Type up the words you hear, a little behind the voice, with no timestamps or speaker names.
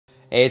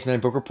Hey, it's been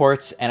Book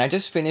Reports, and I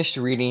just finished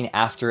reading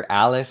After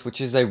Alice, which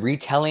is a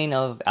retelling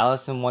of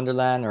Alice in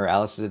Wonderland or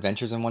Alice's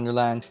Adventures in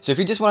Wonderland. So if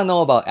you just want to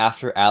know about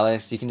After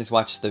Alice, you can just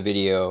watch the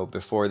video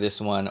before this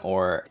one,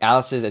 or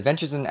Alice's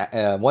Adventures in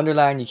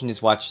Wonderland, you can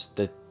just watch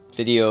the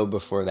video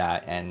before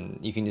that and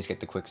you can just get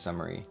the quick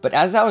summary. But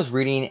as I was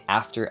reading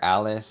After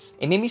Alice,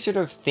 it made me sort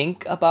of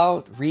think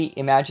about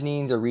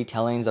reimaginings or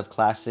retellings of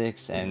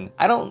classics, and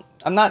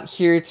I'm not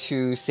here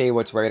to say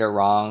what's right or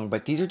wrong,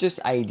 but these are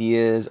just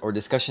ideas or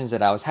discussions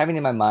that I was having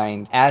in my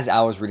mind as I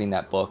was reading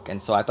that book,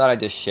 and so I thought I'd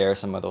just share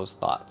some of those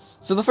thoughts.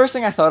 So the first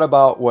thing I thought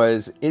about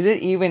was, is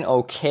it even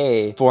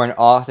okay for an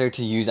author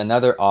to use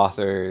another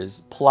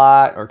author's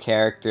plot or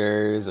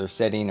characters or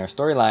setting or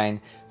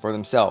storyline for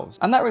themselves?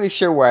 I'm not really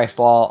sure where I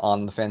fall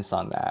on the fence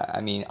on that.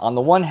 I mean, on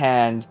the one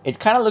hand, it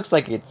kind of looks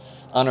like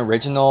it's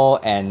unoriginal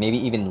and maybe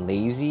even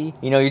lazy.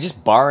 You know, you're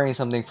just borrowing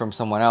something from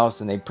someone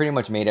else and they pretty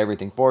much made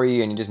everything for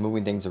you and you're just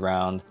moving things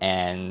around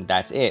and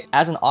that's it.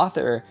 As an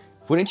author,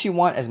 wouldn't you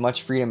want as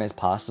much freedom as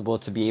possible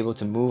to be able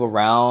to move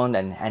around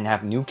and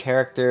have new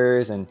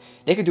characters, and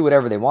they could do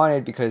whatever they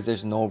wanted because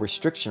there's no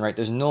restriction, right?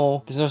 There's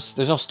no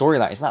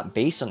storyline. It's not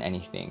based on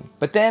anything.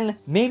 But then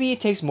maybe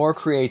it takes more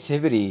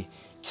creativity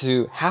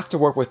to have to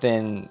work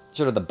within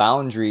sort of the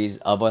boundaries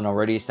of an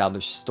already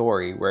established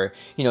story where,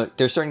 you know,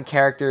 there's certain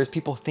characters,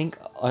 people think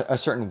a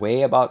certain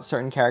way about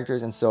certain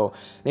characters, and so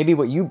maybe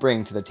what you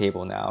bring to the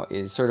table now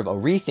is sort of a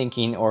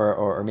rethinking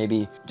or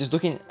maybe just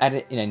looking at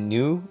it in a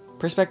new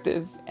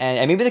perspective,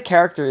 and maybe the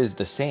character is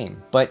the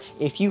same, but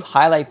if you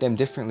highlight them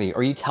differently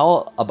or you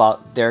tell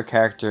about their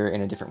character in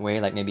a different way,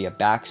 like maybe a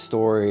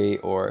backstory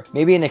or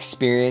maybe an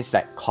experience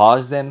that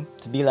caused them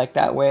to be like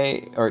that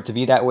way or to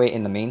be that way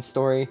in the main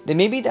story, then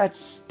maybe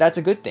that's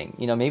a good thing.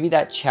 You know, maybe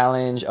that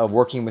challenge of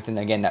working within,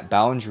 again, that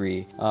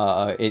boundary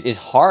is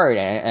hard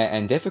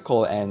and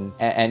difficult, and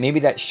maybe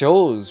that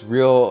shows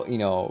real, you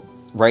know,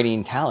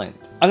 writing talent.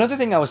 Another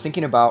thing I was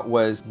thinking about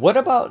was, what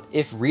about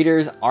if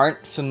readers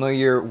aren't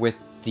familiar with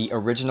the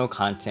original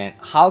content?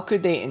 How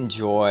could they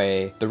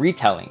enjoy the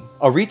retelling?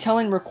 A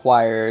retelling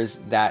requires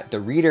that the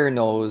reader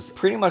knows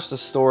pretty much the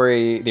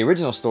story, the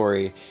original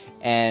story,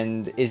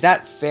 and is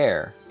that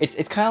fair?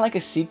 It's kind of like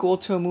a sequel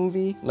to a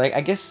movie. Like, I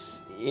guess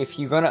if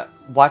you're gonna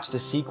watch the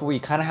sequel, you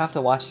kind of have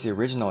to watch the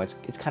original.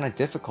 It's kind of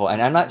difficult,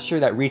 and I'm not sure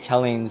that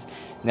retellings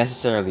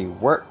necessarily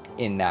work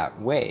in that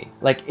way.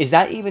 Like, is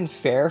that even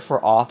fair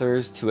for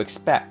authors to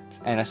expect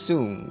and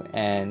assume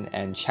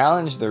and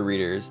challenge their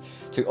readers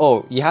to,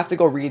 oh, you have to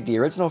go read the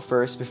original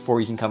first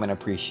before you can come and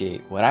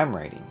appreciate what I'm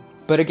writing?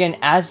 But again,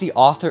 as the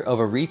author of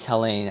a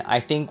retelling, I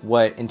think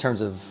in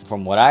terms of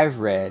from what I've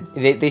read,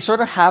 they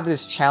sort of have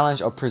this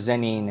challenge of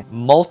presenting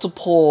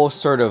multiple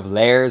sort of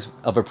layers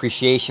of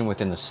appreciation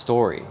within the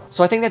story.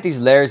 So I think that these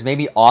layers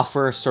maybe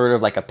offer sort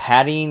of like a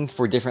padding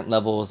for different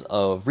levels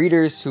of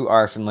readers who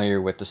are familiar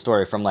with the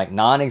story, from like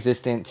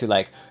non-existent to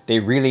like they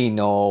really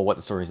know what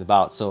the story is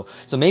about. So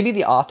maybe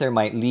the author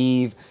might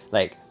leave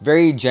like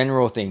very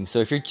general things. So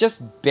if you're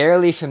just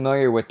barely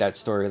familiar with that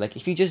story, like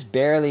if you just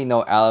barely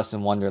know Alice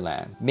in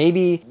Wonderland,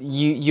 maybe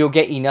you'll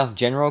get enough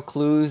general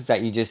clues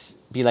that you just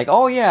be like,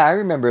 oh yeah, I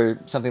remember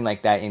something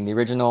like that in the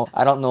original.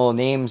 I don't know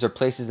names or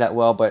places that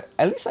well, but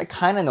at least I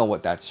kind of know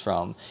what that's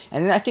from.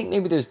 And then I think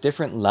maybe there's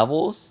different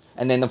levels.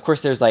 And then of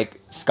course there's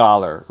like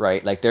scholar,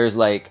 right? Like there's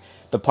like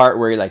the part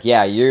where you're like,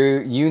 yeah,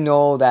 you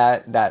know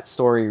that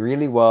story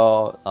really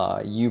well.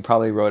 You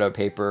probably wrote a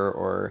paper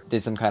or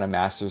did some kind of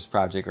master's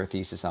project or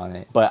thesis on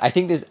it. But I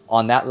think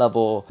on that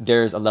level,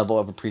 there's a level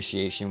of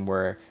appreciation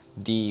where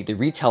the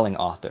retelling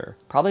author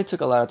probably took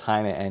a lot of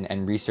time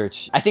and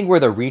research. I think where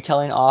the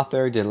retelling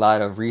author did a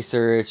lot of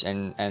research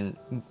and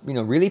you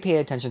know, really paid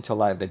attention to a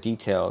lot of the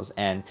details,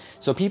 and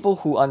so people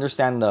who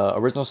understand the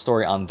original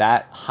story on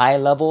that high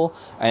level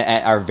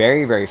and are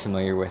very, very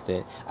familiar with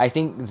it, I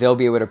think they'll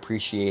be able to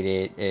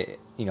appreciate it,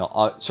 you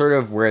know, sort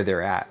of where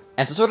they're at.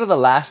 And so sort of the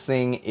last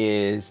thing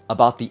is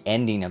about the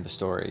ending of the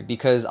story,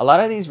 because a lot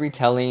of these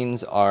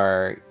retellings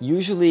are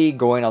usually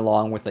going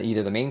along with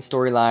either the main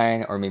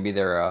storyline or maybe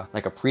they're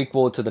like a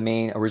prequel to the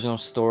main original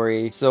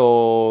story.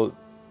 So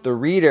the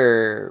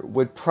reader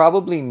would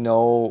probably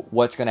know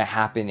what's going to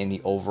happen in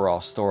the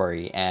overall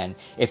story, and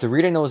if the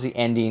reader knows the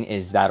ending,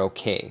 is that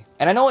okay?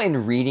 And I know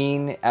in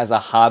reading as a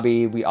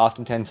hobby, we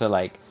often tend to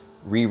like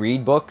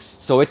reread books,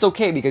 so it's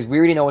okay because we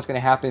already know what's going to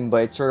happen,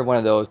 but it's sort of one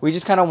of those, we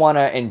just kind of want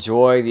to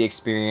enjoy the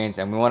experience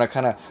and we want to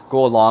kind of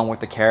go along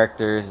with the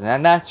characters,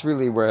 and that's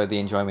really where the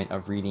enjoyment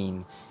of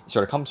reading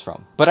sort of comes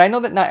from. But I know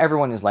that not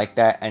everyone is like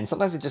that, and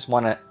sometimes they just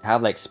want to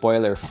have like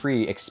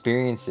spoiler-free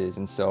experiences,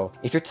 and so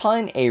if you're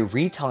telling a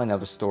retelling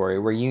of a story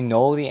where you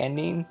know the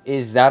ending,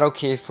 is that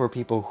okay for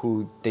people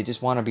who they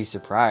just want to be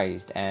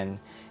surprised?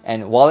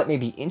 And while it may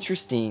be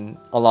interesting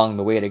along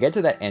the way to get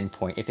to that end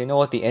point, if they know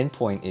what the end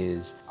point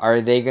is,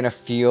 are they gonna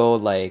feel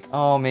like,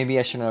 oh, maybe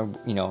I shouldn't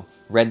have, you know,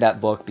 read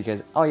that book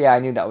because, oh yeah, I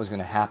knew that was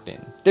gonna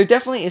happen? There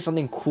definitely is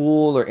something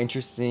cool or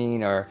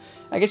interesting, or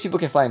I guess people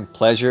can find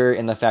pleasure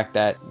in the fact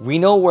that we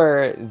know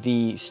where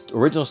the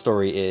original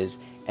story is,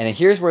 And then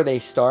here's where they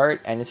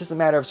start, and it's just a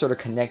matter of sort of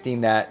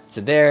connecting that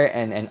to there,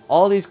 and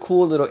all these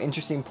cool little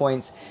interesting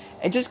points.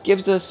 It just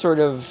gives us sort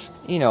of,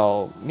 you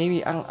know,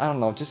 maybe, I don't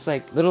know, just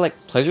like little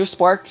like pleasure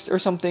sparks or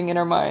something in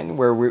our mind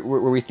where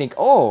we think,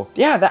 oh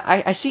yeah, that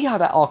I see how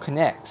that all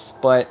connects.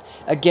 But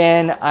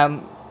again,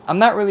 I'm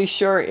not really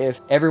sure if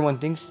everyone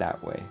thinks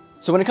that way.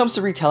 So when it comes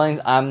to retellings,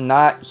 I'm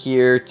not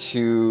here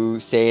to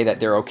say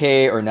that they're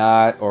okay or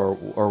not or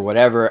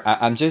whatever.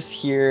 I'm just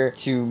here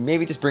to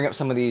maybe just bring up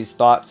some of these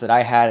thoughts that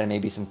I had and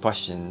maybe some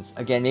questions.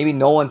 Again, maybe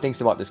no one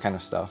thinks about this kind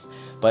of stuff.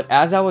 But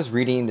as I was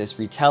reading this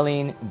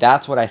retelling,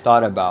 that's what I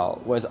thought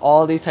about, was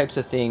all these types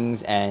of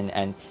things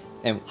and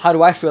how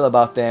do I feel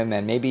about them,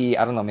 and maybe,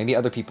 I don't know, maybe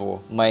other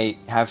people might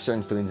have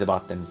certain feelings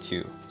about them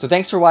too. So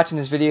thanks for watching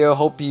this video.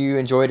 Hope you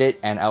enjoyed it,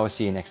 and I will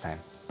see you next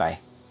time. Bye.